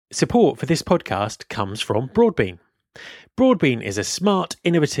Support for this podcast comes from Broadbean. Broadbean is a smart,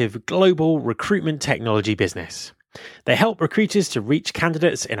 innovative, global recruitment technology business. They help recruiters to reach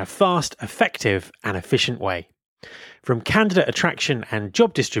candidates in a fast, effective, and efficient way. From candidate attraction and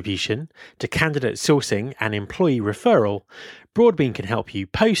job distribution to candidate sourcing and employee referral, Broadbean can help you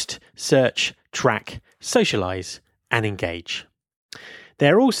post, search, track, socialize, and engage.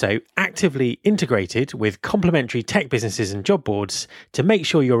 They're also actively integrated with complementary tech businesses and job boards to make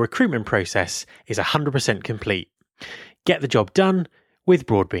sure your recruitment process is 100% complete. Get the job done with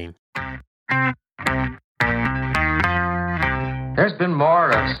Broadbean. There's been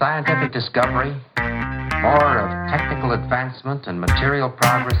more of scientific discovery, more of technical advancement and material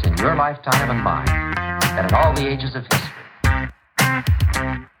progress in your lifetime and mine than in all the ages of history.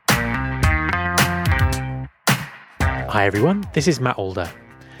 Hi everyone, this is Matt Alder.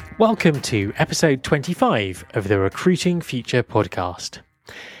 Welcome to episode 25 of the Recruiting Future podcast.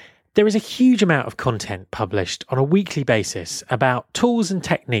 There is a huge amount of content published on a weekly basis about tools and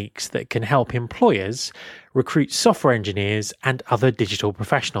techniques that can help employers recruit software engineers and other digital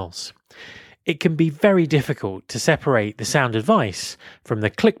professionals. It can be very difficult to separate the sound advice from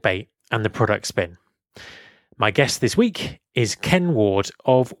the clickbait and the product spin. My guest this week is Ken Ward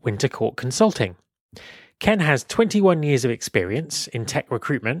of Wintercourt Consulting. Ken has 21 years of experience in tech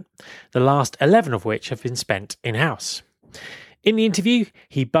recruitment, the last 11 of which have been spent in-house. In the interview,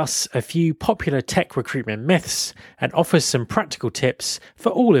 he busts a few popular tech recruitment myths and offers some practical tips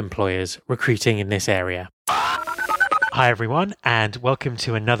for all employers recruiting in this area. Hi everyone, and welcome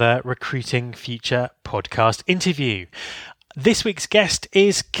to another Recruiting Future podcast interview. This week's guest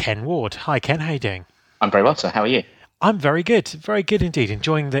is Ken Ward. Hi Ken, how are you doing? I'm very well, sir. How are you? I'm very good indeed.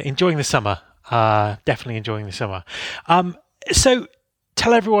 Enjoying the summer. Definitely enjoying the summer. So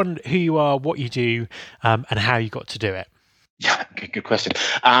tell everyone who you are, what you do, and how you got to do it. Yeah, good question.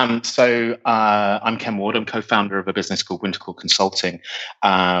 So I'm Ken Ward. I'm co-founder of a business called Wintercourt Consulting.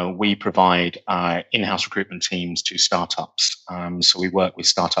 We provide in-house recruitment teams to startups. So we work with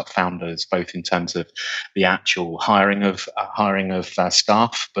startup founders, both in terms of the actual hiring of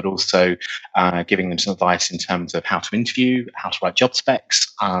staff, but also giving them some advice in terms of how to interview, how to write job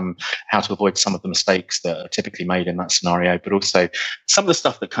specs, how to avoid some of the mistakes that are typically made in that scenario, but also some of the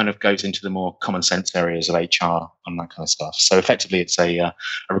stuff that kind of goes into the more common sense areas of HR and that kind of stuff. So effectively, it's a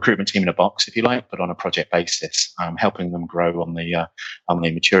recruitment team in a box, if you like, but on a project basis, helping them grow on the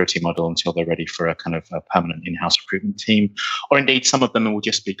maturity model until they're ready for a kind of a permanent in-house recruitment team. Or indeed, some of them will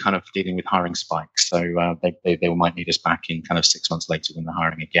just be kind of dealing with hiring spikes. So they might need us back in kind of 6 months later when they're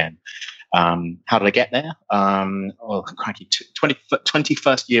hiring again. How did I get there? Crikey,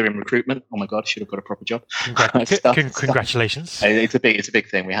 21st year in recruitment. Oh my God, should have got a proper job. Congratulations. It's a big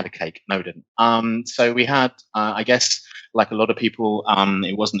thing. We had a cake. No, we didn't. So we had, I guess, like a lot of people,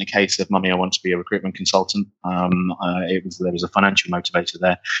 it wasn't a case of, mummy, I want to be a recruitment consultant. There was a financial motivator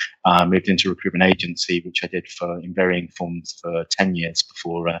there. Moved into a recruitment agency, which I did in varying forms for 10 years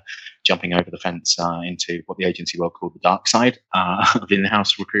before jumping over the fence into what the agency world called the dark side of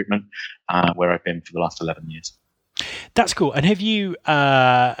in-house recruitment, where I've been for the last 11 years. That's cool. And have you,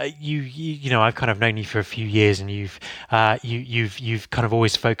 you know, I've kind of known you for a few years, and you've kind of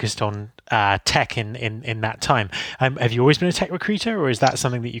always focused on tech in that time. Have you always been a tech recruiter, or is that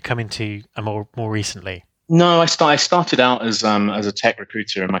something that you come into more recently? No, I started out as a tech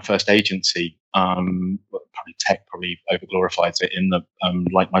recruiter in my first agency. Tech probably overglorifies it in the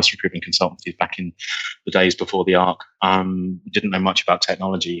like most recruitment consultancies back in the days before the ARC. Didn't know much about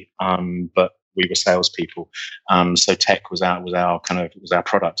technology, but we were salespeople. So tech was our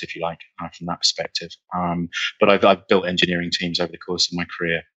product, if you like, from that perspective. But I've built engineering teams over the course of my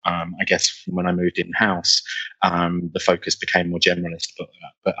career. I guess when I moved in-house, the focus became more generalist,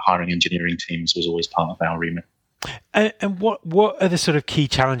 but hiring engineering teams was always part of our remit. And what are the sort of key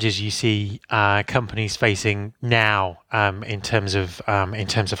challenges you see companies facing now in terms of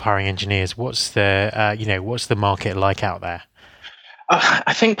hiring engineers? What's the market like out there?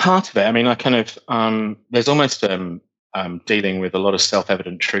 I think part of it, I mean, I kind of, there's almost dealing with a lot of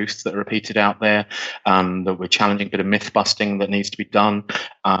self-evident truths that are repeated out there, that we're challenging, a bit of myth busting that needs to be done,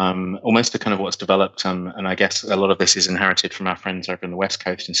 almost to kind of what's developed. And I guess a lot of this is inherited from our friends over in the West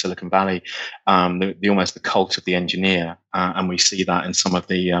Coast in Silicon Valley, almost the cult of the engineer. And we see that in some of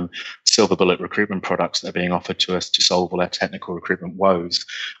the silver bullet recruitment products that are being offered to us to solve all our technical recruitment woes.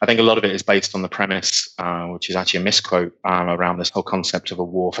 I think a lot of it is based on the premise, which is actually a misquote, around this whole concept of a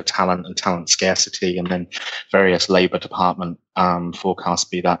war for talent and talent scarcity, and then various labor department forecast,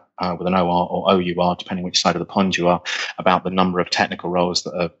 be that with an OR or OUR, depending which side of the pond you are, about the number of technical roles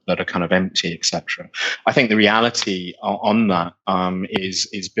that are kind of empty, etc. I think the reality on that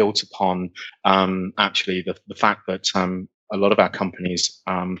is built upon actually the fact that a lot of our companies,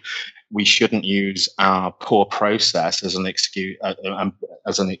 we shouldn't use our poor process as an excuse,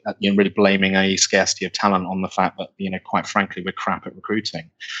 really blaming a scarcity of talent on the fact that, quite frankly, we're crap at recruiting.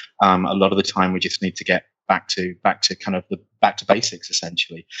 A lot of the time, we just need to get back to basics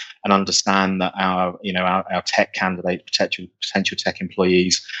essentially, and understand that our tech candidate, potential tech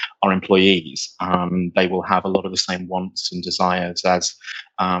employees are employees. They will have a lot of the same wants and desires as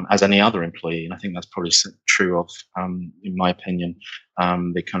any other employee, and I think that's probably true of, in my opinion,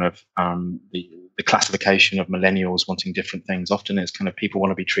 the kind of the classification of millennials wanting different things. Often it's kind of people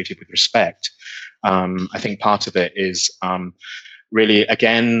want to be treated with respect. I think part of it is really,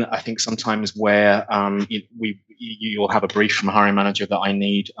 again, I think sometimes where you'll have a brief from a hiring manager that I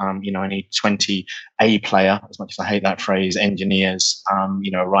need 20 A player, as much as I hate that phrase, engineers,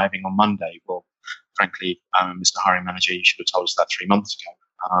 arriving on Monday. Well, frankly, Mr. Hiring Manager, you should have told us that 3 months ago.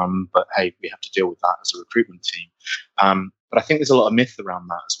 But hey, we have to deal with that as a recruitment team. But I think there's a lot of myth around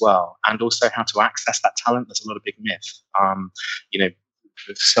that as well, and also how to access that talent. There's a lot of big myth.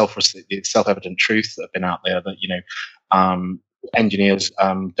 The self-evident truths that have been out there that engineers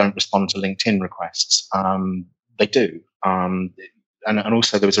don't respond to LinkedIn requests. They do. And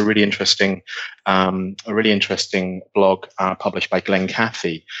also there was a really interesting blog published by Glenn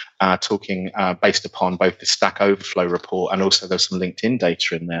Cathey, talking based upon both the Stack Overflow report, and also there's some LinkedIn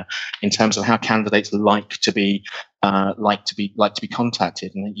data in there in terms of how candidates like to be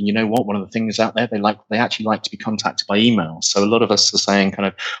contacted. And you know what? One of the things out there, they actually like to be contacted by email. So a lot of us are saying kind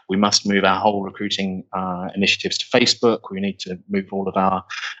of, we must move our whole recruiting initiatives to Facebook. We need to move all of our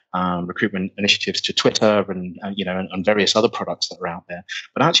recruitment initiatives to Twitter and various other products that are out there.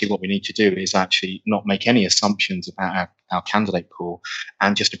 But actually what we need to do is actually not make any assumptions about our candidate pool,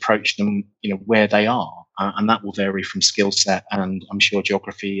 and just approach them where they are. And that will vary from skill set and, I'm sure,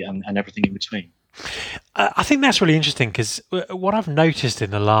 geography and everything in between. I think that's really interesting, because what I've noticed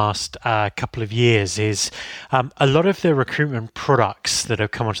in the last couple of years is a lot of the recruitment products that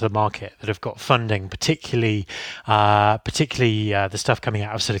have come onto the market that have got funding, particularly the stuff coming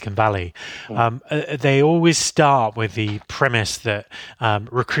out of Silicon Valley, they always start with the premise that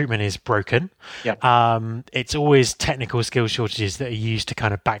recruitment is broken. Yeah. It's always technical skill shortages that are used to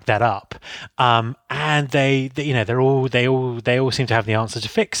kind of back that up, and they all seem to have the answer to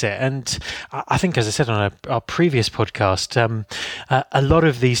fix it. And I think, as I said on our previous podcast, a lot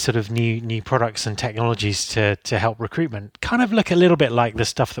of these sort of new products and technologies to help recruitment kind of look a little bit like the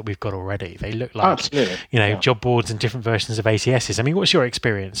stuff that we've got already. They look like job boards and different versions of ATSs. I mean, what's your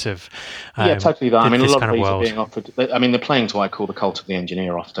experience of totally that. I mean, a lot of these world? Are being offered. I mean, they're playing to what I call the cult of the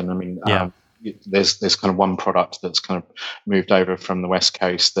engineer often. I mean, there's kind of one product that's kind of moved over from the West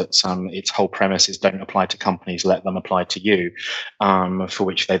Coast that's its whole premise is don't apply to companies, let them apply to you, for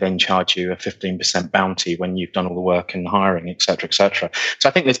which they then charge you a 15% bounty when you've done all the work in hiring, et cetera, et cetera. So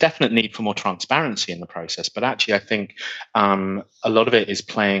I think there's definite need for more transparency in the process, but actually I think a lot of it is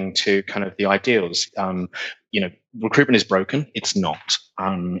playing to kind of the ideals. Recruitment is broken. It's not.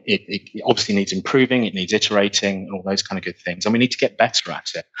 It obviously needs improving. It needs iterating and all those kind of good things. And we need to get better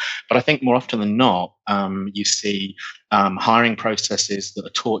at it. But I think more often than not, you see hiring processes that are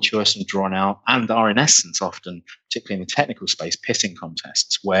tortuous and drawn out, and are in essence often, particularly in the technical space, pissing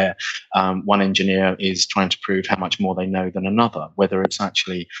contests where one engineer is trying to prove how much more they know than another, whether it's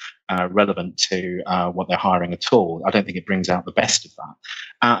actually relevant to what they're hiring at all. I don't think it brings out the best of that.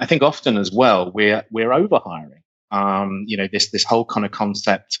 I think often as well, we're overhiring. This whole kind of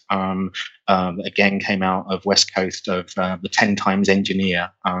concept again came out of West Coast of the 10 times engineer,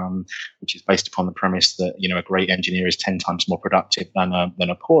 which is based upon the premise that a great engineer is 10 times more productive than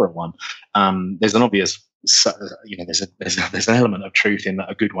a poorer one. There's an obvious there's an element of truth in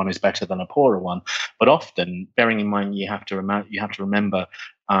that a good one is better than a poorer one, but often, bearing in mind, you have to remember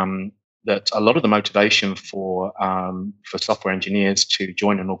that a lot of the motivation for software engineers to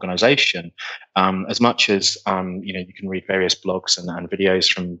join an organization, as much as you can read various blogs and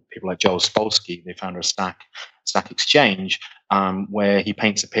videos from people like Joel Spolsky, the founder of Stack Exchange, where he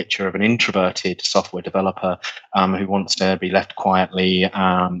paints a picture of an introverted software developer who wants to be left quietly,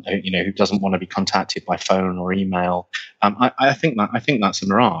 who doesn't want to be contacted by phone or email. I think that's a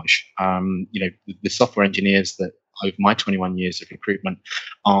mirage. The software engineers that over my 21 years of recruitment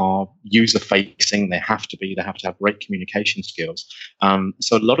are user facing. They have to have great communication skills.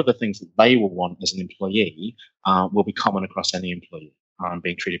 So a lot of the things that they will want as an employee will be common across any employee.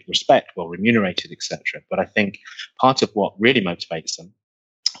 being treated with respect, well remunerated, etc. But I think part of what really motivates them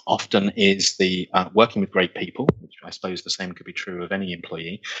often is the working with great people, which I suppose the same could be true of any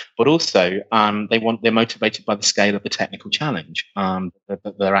employee, but also they're motivated by the scale of the technical challenge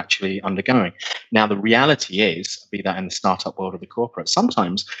that they're actually undergoing. Now, the reality is, be that in the startup world or the corporate,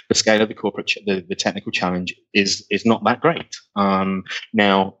 sometimes the scale of the corporate, the technical challenge is not that great.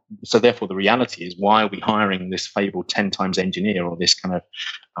 Now, so therefore, the reality is, why are we hiring this fabled 10 times engineer, or this kind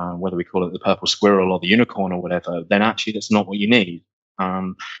of whether we call it the purple squirrel or the unicorn or whatever? Then actually, that's not what you need.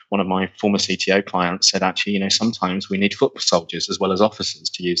 One of my former CTO clients said, actually, sometimes we need foot soldiers as well as officers,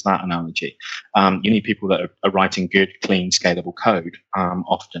 to use that analogy. You need people that are writing good, clean, scalable code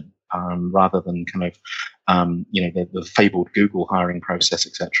often, rather than kind of, the fabled Google hiring process,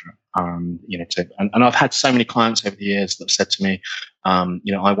 etc. And I've had so many clients over the years that have said to me, I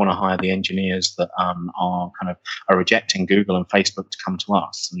want to hire the engineers that are rejecting Google and Facebook to come to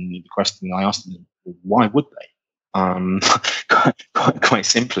us. And the question I asked them is, why would they? Quite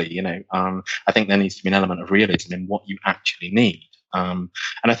simply, I think there needs to be an element of realism in what you actually need. And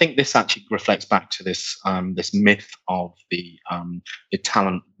I think this actually reflects back to this myth of the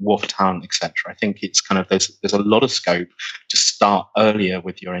talent, war for talent, etc. I think it's kind of there's a lot of scope to start earlier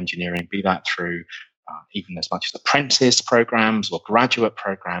with your engineering, be that through even as much as apprentice programs or graduate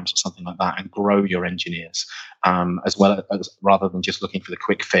programs or something like that, and grow your engineers, as well as, rather than just looking for the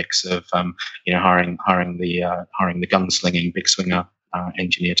quick fix of hiring the gunslinging big swinger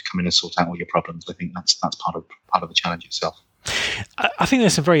engineer to come in and sort out all your problems. I think that's part of the challenge itself. I think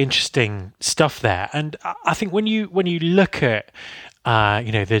there's some very interesting stuff there, and I think when you look at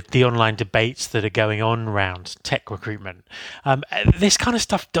the online debates that are going on around tech recruitment, this kind of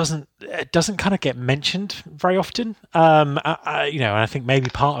stuff doesn't kind of get mentioned very often. And I think maybe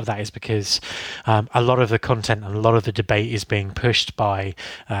part of that is because a lot of the content and a lot of the debate is being pushed by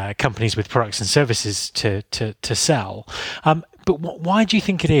companies with products and services to sell. But why do you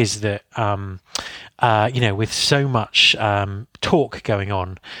think it is that, with so much talk going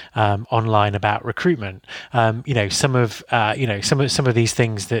on online about recruitment, some of these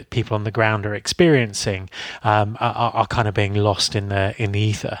things that people on the ground are experiencing are kind of being lost in the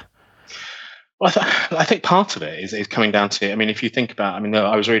ether? Well, I think part of it is coming down to, if you think about,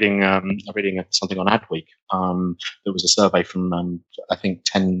 I was reading something on Adweek. There was a survey from, I think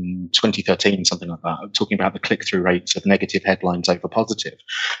 2013, something like that, talking about the click-through rates of negative headlines over positive.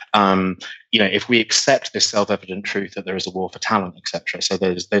 If we accept this self-evident truth that there is a war for talent, etc., so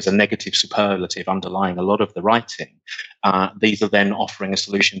there's a negative superlative underlying a lot of the writing. These are then offering a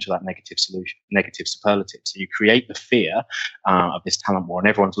solution to that negative superlative. So you create the fear of this talent war, and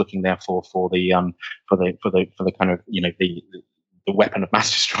everyone's looking therefore for the kind of the weapon of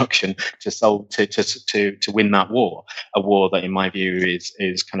mass destruction to win that war. A war that, in my view,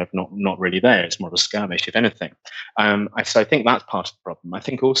 is kind of not really there. It's more of a skirmish, if anything. So I think that's part of the problem. I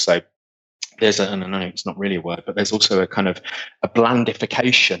think also and I know it's not really a word, but there's also a kind of a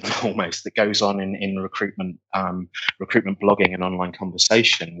blandification almost that goes on in recruitment blogging and online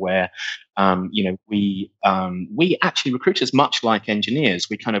conversation, where we actually, recruiters, much like engineers,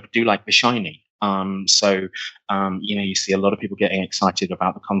 we kind of do like the shiny. You see a lot of people getting excited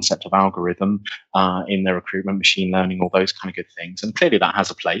about the concept of algorithm in their recruitment, machine learning, all those kind of good things, and clearly that has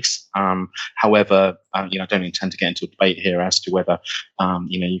a place. However, I don't intend to get into a debate here as to whether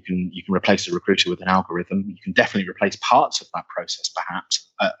you can replace a recruiter with an algorithm. You can definitely replace parts of that process, perhaps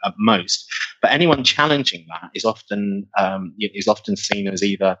at most. But anyone challenging that is often seen as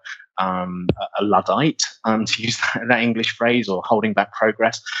either a Luddite, to use that English phrase, or holding back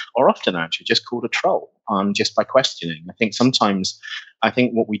progress, or often actually just called a troll just by questioning. I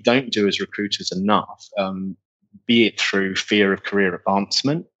think what we don't do as recruiters enough, be it through fear of career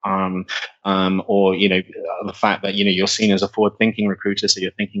advancement, or the fact that you're seen as a forward-thinking recruiter, so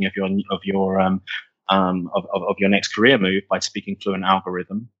you're thinking of your next career move by speaking fluent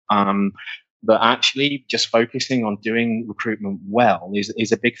algorithm. But actually, just focusing on doing recruitment well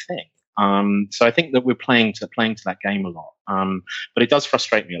is a big thing. So I think that we're playing to that game a lot. But it does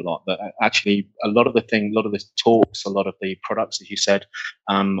frustrate me a lot that actually a lot of the talks, a lot of the products, as you said,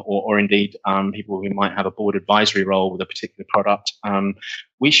 or indeed people who might have a board advisory role with a particular product,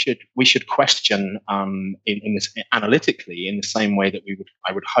 we should question in this analytically, in the same way that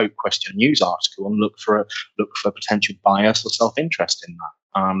I would hope question a news article and look for potential bias or self-interest in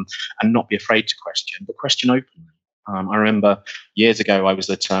that, and not be afraid to question, but question openly. I remember years ago I was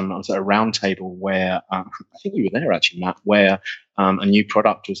at a round table where I think you were there actually, Matt, where a new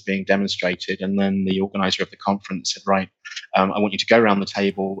product was being demonstrated, and then the organizer of the conference said, "Right, I want you to go around the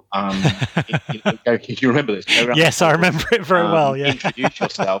table. You remember this? Go around yes, the table, I remember it very well. Yeah, introduce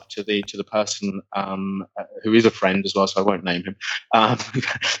yourself to the person who is a friend as well, so I won't name him.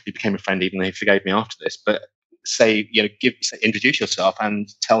 He became a friend even though he forgave me after this, but." Introduce yourself and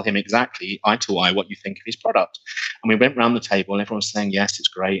tell him exactly eye to eye what you think of his product. And we went around the table and everyone was saying, yes, it's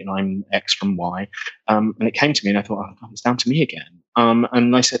great. And I'm X from Y. And it came to me and I thought, oh, it's down to me again.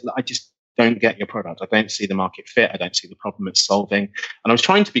 And I said, I just don't get your product. I don't see the market fit. I don't see the problem it's solving. And I was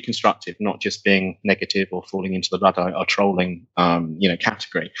trying to be constructive, not just being negative or falling into the Luddite or trolling,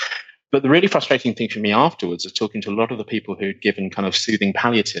 category. But the really frustrating thing for me afterwards is talking to a lot of the people who'd given kind of soothing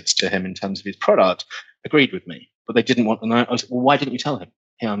palliatives to him in terms of his product agreed with me, but they didn't want to know. I was, well, why didn't you tell him?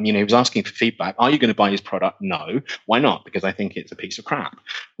 He was asking for feedback. Are you going to buy his product? No. Why not? Because I think it's a piece of crap.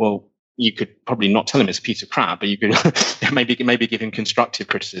 Well, you could probably not tell him it's a piece of crap, but you could maybe give him constructive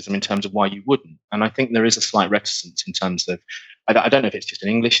criticism in terms of why you wouldn't. And I think there is a slight reticence in terms of, I don't know if it's just an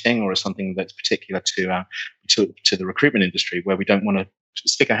English thing or something that's particular to the recruitment industry where we don't want to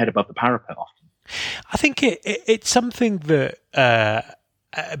stick our head above the parapet often. I think it's something that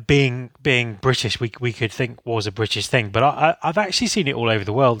being British, we could think was a British thing, but I've actually seen it all over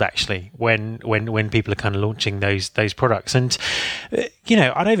the world. Actually, when people are kind of launching those products, and I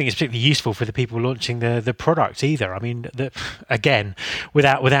don't think it's particularly useful for the people launching the product either. I mean, again,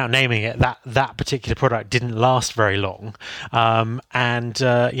 without naming it, that particular product didn't last very long, and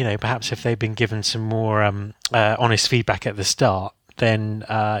perhaps if they'd been given some more honest feedback at the start, then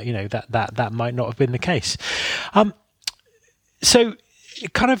that might not have been the case. So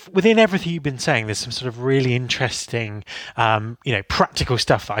kind of within everything you've been saying, there's some sort of really interesting, practical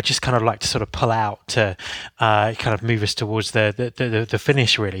stuff that I just kind of like to sort of pull out to kind of move us towards the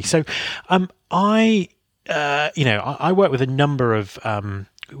finish, really. So, I work with a number of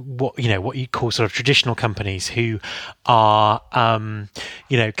what you call sort of traditional companies who are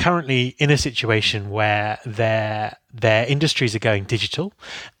currently in a situation where their industries are going digital,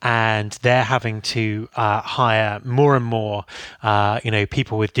 and they're having to hire more and more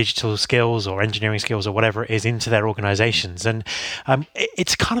people with digital skills or engineering skills or whatever it is into their organizations. And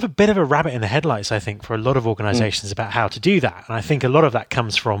it's kind of a bit of a rabbit in the headlights, I think, for a lot of organizations about how to do that. And I think a lot of that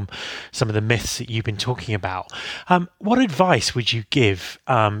comes from some of the myths that you've been talking about. What advice would you give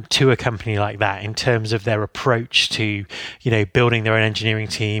to a company like that in terms of their approach to building their own engineering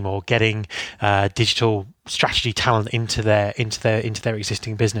team or getting digital strategy talent into their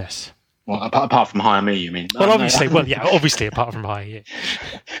existing business? Well, apart from hire me, you mean? Well, obviously, obviously, apart from hire you.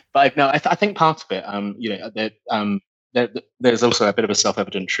 But no, I think part of it, there's also a bit of a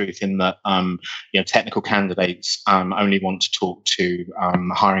self-evident truth in that, technical candidates only want to talk to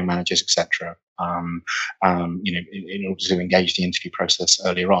hiring managers, etc. In order to engage the interview process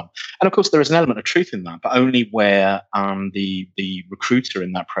earlier on. And of course, there is an element of truth in that, but only where the recruiter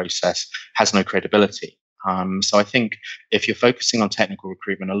in that process has no credibility. So I think if you're focusing on technical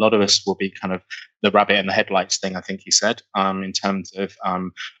recruitment, a lot of us will be kind of the rabbit in the headlights thing, I think you said, in terms of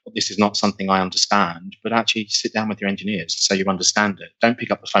this is not something I understand, but actually sit down with your engineers so you understand it. Don't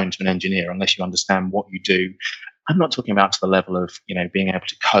pick up the phone to an engineer unless you understand what you do. I'm not talking about to the level of being able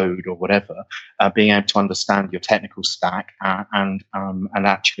to code or whatever, being able to understand your technical stack and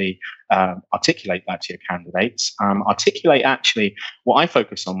actually articulate that to your candidates. Articulate actually what I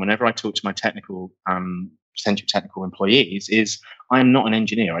focus on whenever I talk to my potential technical employees is I am not an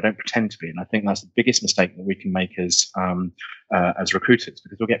engineer. I don't pretend to be, and I think that's the biggest mistake that we can make as recruiters,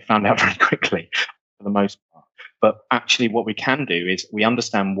 because we'll get found out very quickly for the most part. But actually what we can do is we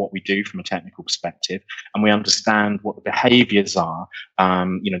understand what we do from a technical perspective, and we understand what the behaviors are,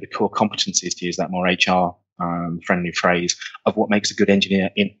 the core competencies, to use that more HR friendly phrase, of what makes a good engineer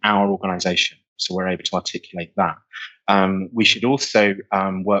in our organization. So we're able to articulate that. We should also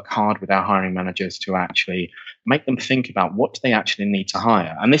work hard with our hiring managers to actually make them think about what do they actually need to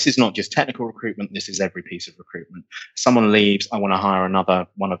hire. And this is not just technical recruitment, this is every piece of recruitment. Someone leaves, I want to hire another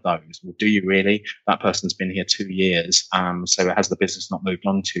one of those. Well, do you really? That person's been here 2 years. So has the business not moved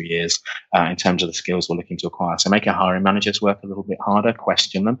on 2 years in terms of the skills we're looking to acquire? So make our hiring managers work a little bit harder,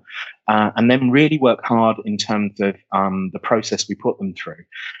 question them, and then really work hard in terms of the process we put them through.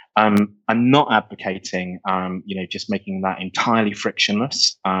 I'm not advocating, just making that entirely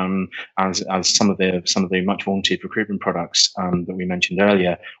frictionless, as some of the much vaunted recruitment products that we mentioned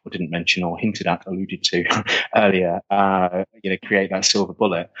earlier, or didn't mention, or hinted at, alluded to earlier, create that silver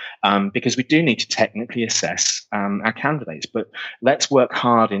bullet, because we do need to technically assess our candidates. But let's work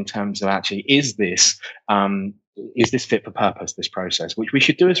hard in terms of actually, is this fit for purpose, this process, which we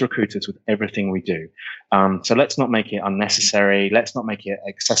should do as recruiters with everything we do. So let's not make it unnecessary. Let's not make it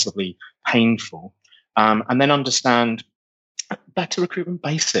excessively painful. And then understand back to recruitment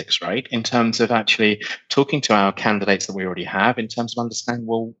basics, right? In terms of actually talking to our candidates that we already have, in terms of understanding,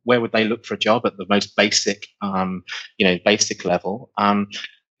 well, where would they look for a job at the most basic, basic level.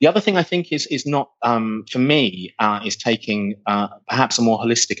 The other thing I think is not, for me, is taking perhaps a more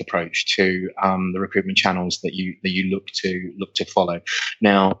holistic approach to the recruitment channels that you look to follow.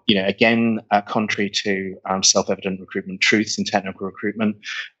 Now, again, contrary to self-evident recruitment truths in technical recruitment,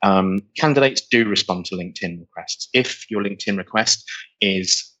 candidates do respond to LinkedIn requests. If your LinkedIn request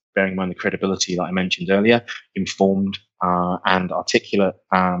is, bearing in mind the credibility that I mentioned earlier, informed and articulate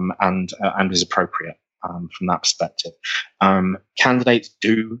and is appropriate. From that perspective, candidates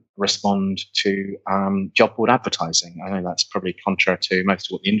do respond to job board advertising. I know that's probably contrary to most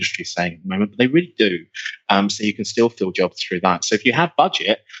of what the industry is saying at the moment, but they really do. So you can still fill jobs through that. So if you have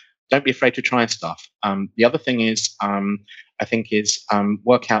budget, don't be afraid to try stuff. The other thing is, I think,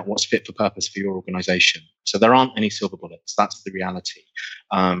 work out what's fit for purpose for your organization. So there aren't any silver bullets. That's the reality.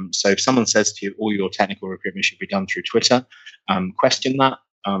 So if someone says to you, all your technical recruitment should be done through Twitter, question that.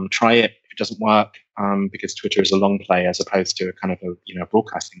 Try it. If it doesn't work, because Twitter is a long play as opposed to a kind of a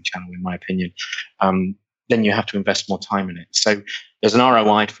broadcasting channel, in my opinion, then you have to invest more time in it. So there's an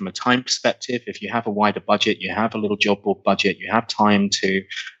ROI from a time perspective. If you have a wider budget, you have a little job board budget, you have time to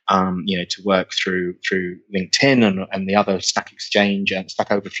work through LinkedIn and the other Stack Exchange and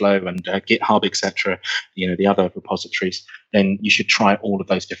Stack Overflow and GitHub, etc. The other repositories. Then you should try all of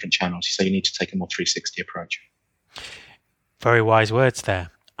those different channels. So you need to take a more 360 approach. Very wise words there.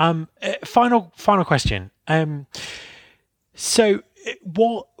 Final question. So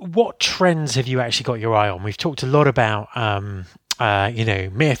what trends have you actually got your eye on? We've talked a lot about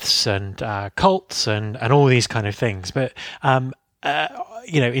myths and cults and all these kind of things, but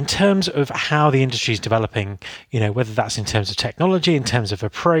in terms of how the industry is developing, whether that's in terms of technology, in terms of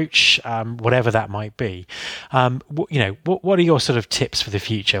approach, whatever that might be, what are your sort of tips for the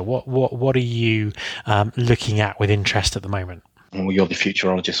future? What are you looking at with interest at the moment? Well, you're the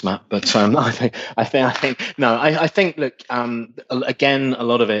futurologist, Matt. But I think. Look, again, a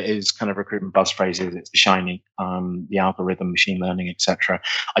lot of it is kind of recruitment buzz phrases. It's the shiny, the algorithm, machine learning, etc.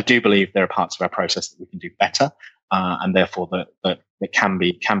 I do believe there are parts of our process that we can do better, and therefore that can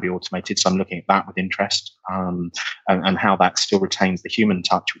be automated. So I'm looking at that with interest, and how that still retains the human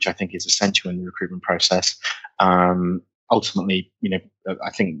touch, which I think is essential in the recruitment process. Ultimately,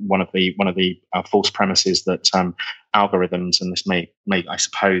 I think one of the false premises that algorithms, and this may I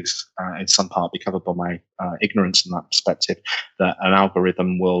suppose in some part be covered by my ignorance in that perspective, that an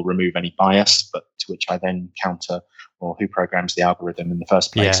algorithm will remove any bias, but to which I then counter, or who programs the algorithm in the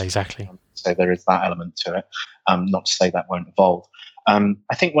first place? Yeah, exactly. So there is that element to it. Not to say that won't evolve. I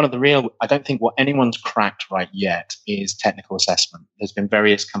think I don't think what anyone's cracked right yet is technical assessment. There's been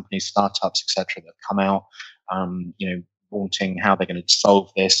various companies, startups, etc., that have come out, vaunting how they're going to solve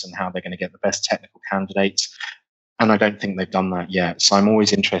this and how they're going to get the best technical candidates. And I don't think they've done that yet. So I'm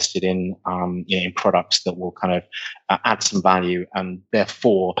always interested in products that will kind of add some value and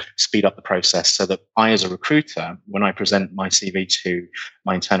therefore speed up the process, so that I, as a recruiter, when I present my CV to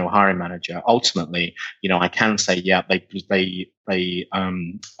my internal hiring manager, ultimately, I can say, yeah, they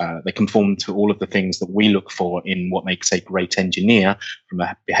conform to all of the things that we look for in what makes a great engineer from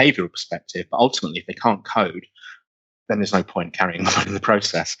a behavioral perspective. But ultimately, if they can't code, then there's no point carrying on in the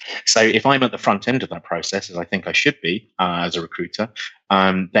process. So if I'm at the front end of that process, as I think I should be as a recruiter,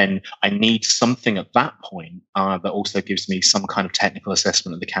 then I need something at that point that also gives me some kind of technical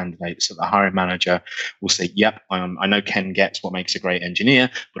assessment of the candidate, so the hiring manager will say, yep, I know Ken gets what makes a great engineer,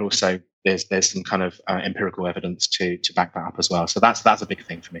 but also there's some kind of empirical evidence to back that up as well. So that's a big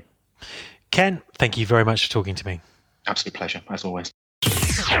thing for me. Ken, thank you very much for talking to me. Absolute pleasure, as always.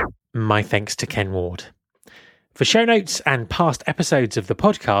 My thanks to Ken Ward. For show notes and past episodes of the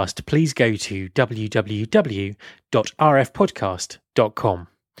podcast, please go to www.rfpodcast.com.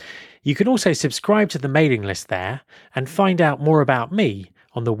 You can also subscribe to the mailing list there and find out more about me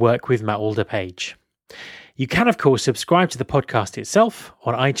on the Work with Matt Alder page. You can, of course, subscribe to the podcast itself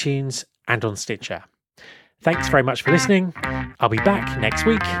on iTunes and on Stitcher. Thanks very much for listening. I'll be back next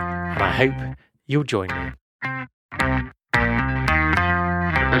week, and I hope you'll join me.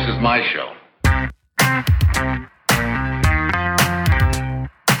 This is my show.